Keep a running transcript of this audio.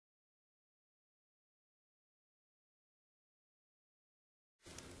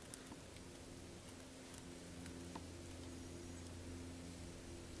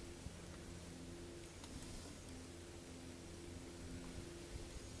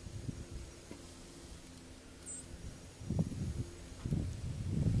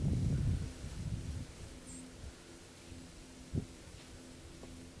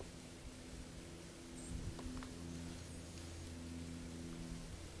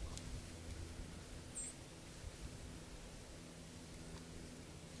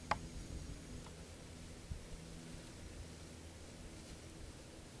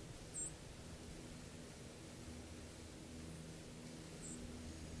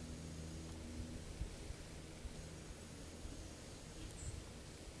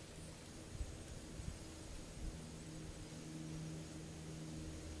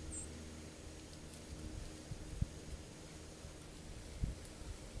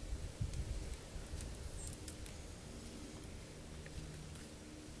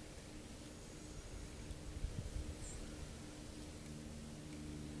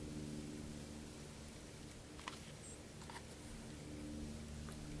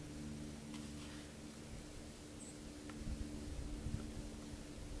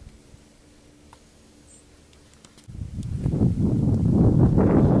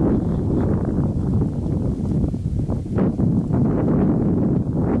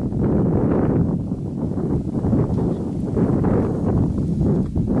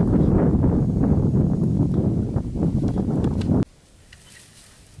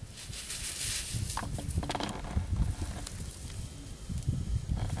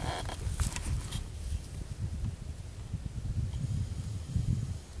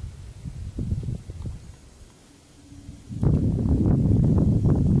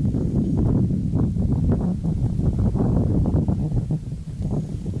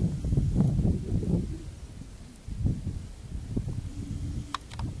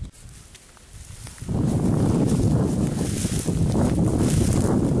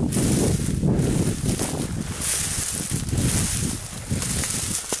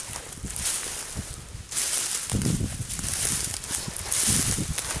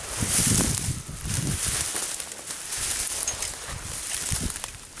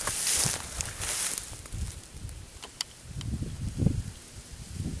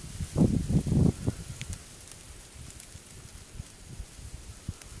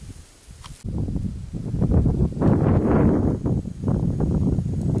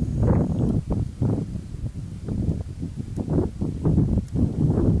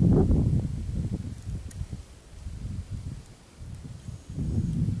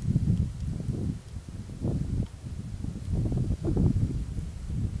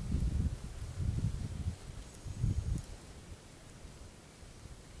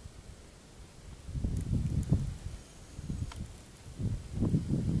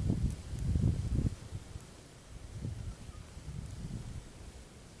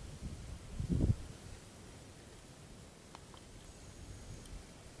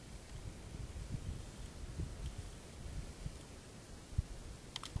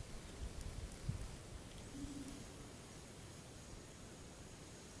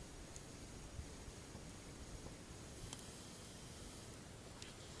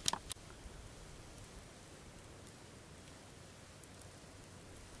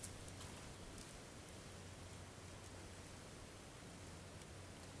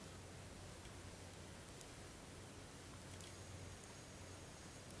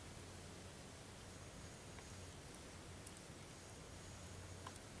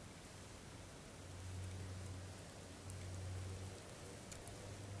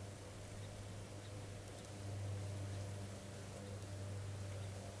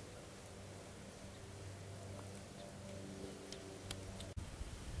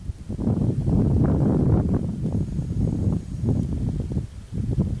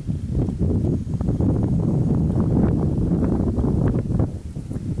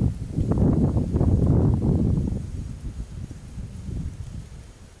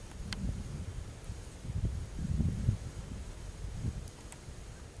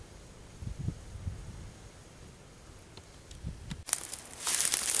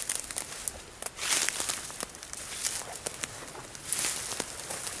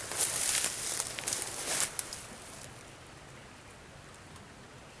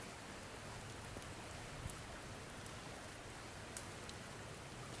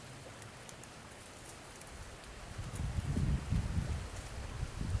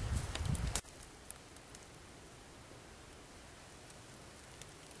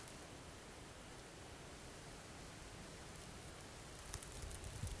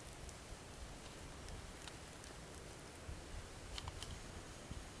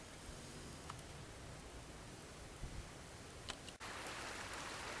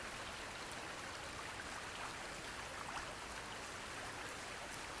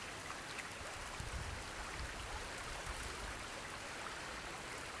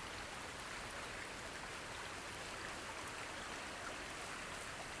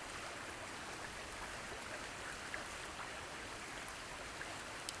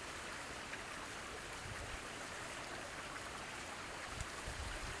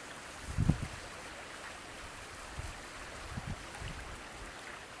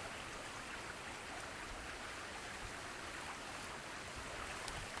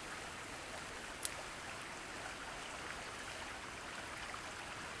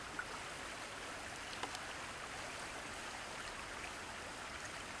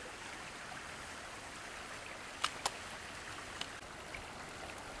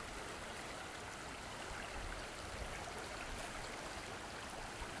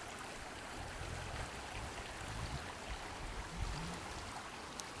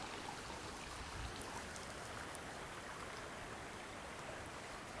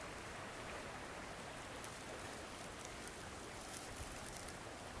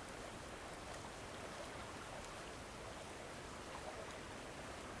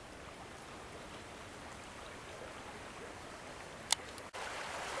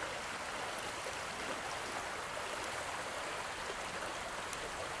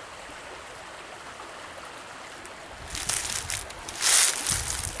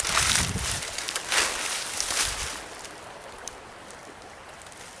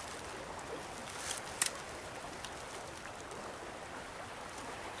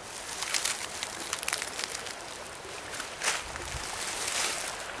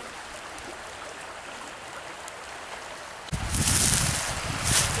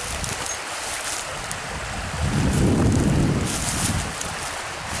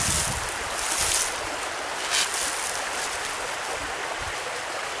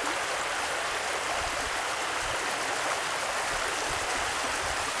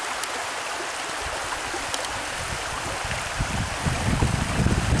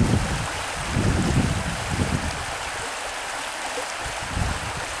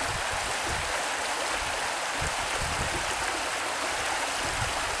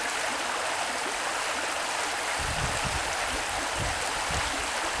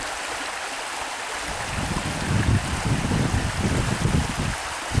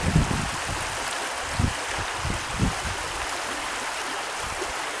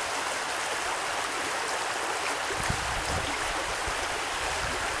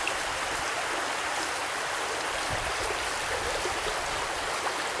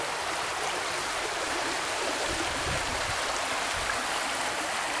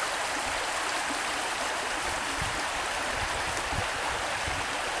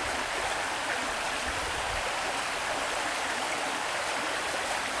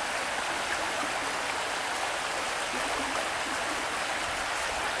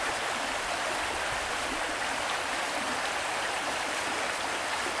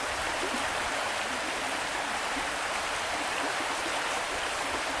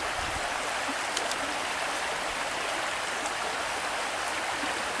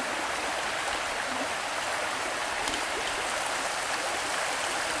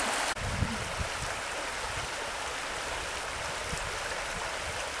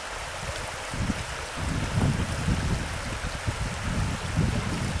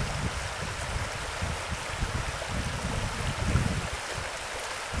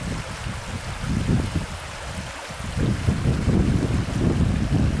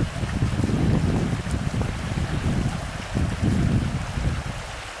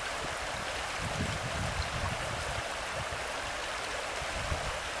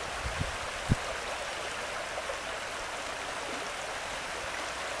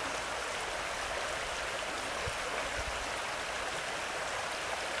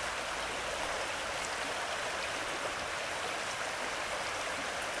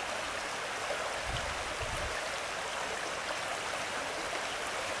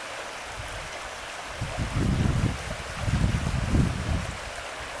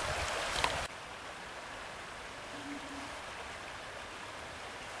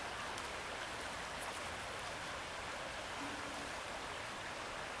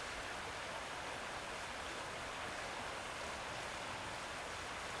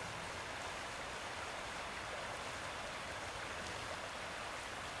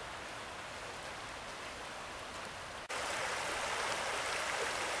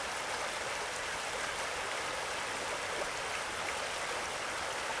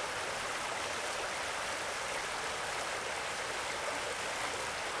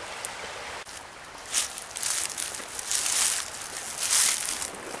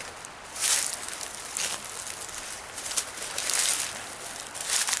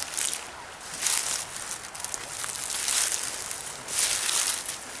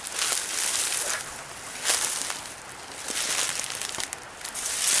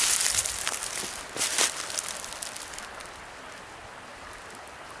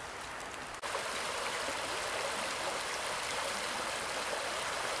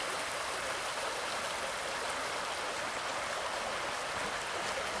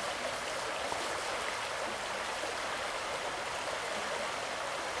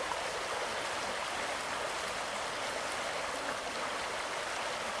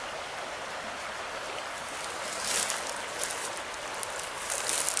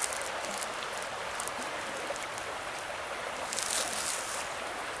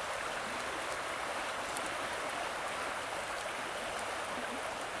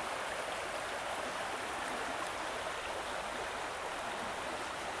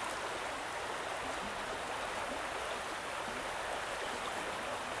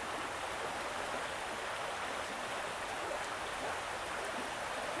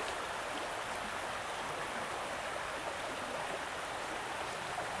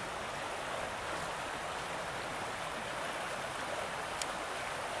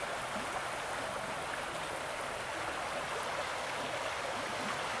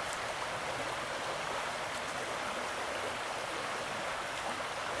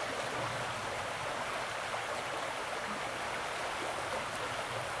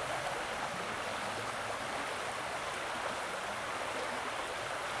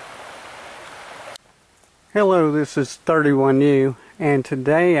Hello, this is 31U, and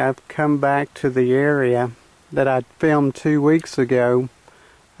today I've come back to the area that I filmed 2 weeks ago.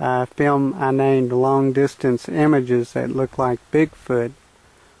 A film I named Long Distance Images that look like Bigfoot.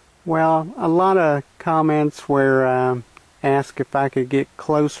 Well, a lot of comments were asked if I could get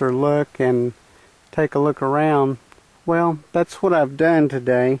closer look and take a look around. Well, that's what I've done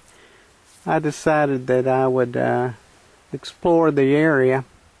today. I decided that I would explore the area,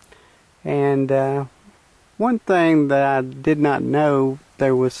 and one thing that I did not know,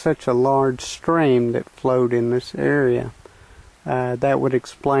 there was such a large stream that flowed in this area. That would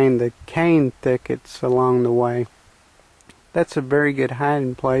explain the cane thickets along the way. That's a very good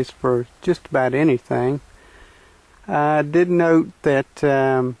hiding place for just about anything. I did note that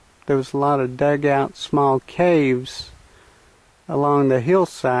there was a lot of dug out small caves along the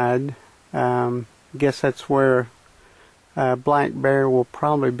hillside. Guess that's where black bear will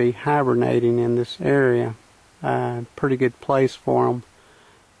probably be hibernating in this area. Pretty good place for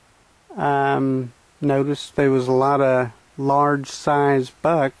them. Noticed there was a lot of large size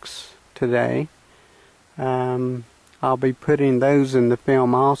bucks today. I'll be putting those in the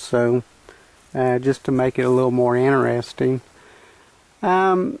film also, just to make it a little more interesting.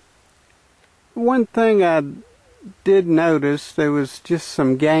 One thing I did notice, there was just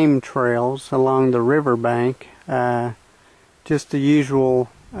some game trails along the riverbank, just the usual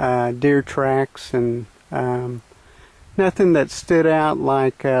deer tracks, and nothing that stood out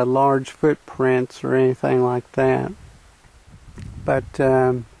like large footprints or anything like that. But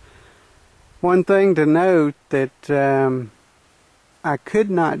one thing to note, that I could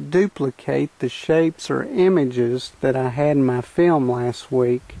not duplicate the shapes or images that I had in my film last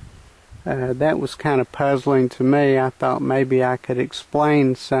week. That was kind of puzzling to me. I thought maybe I could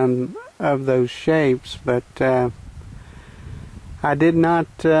explain some of those shapes, but I did not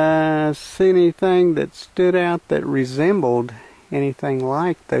see anything that stood out that resembled anything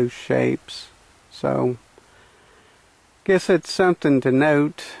like those shapes. So, guess it's something to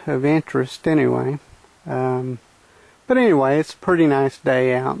note of interest anyway. But anyway, it's a pretty nice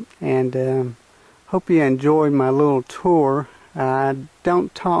day out, and hope you enjoyed my little tour. I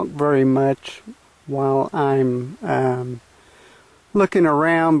don't talk very much while I'm looking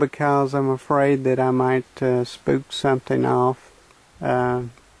around, because I'm afraid that I might spook something off.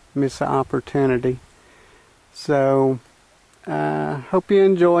 Miss an opportunity. So hope you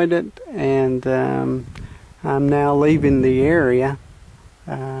enjoyed it, and I'm now leaving the area,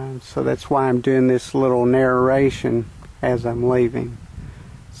 so that's why I'm doing this little narration as I'm leaving.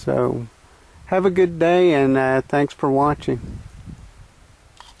 So have a good day, and thanks for watching.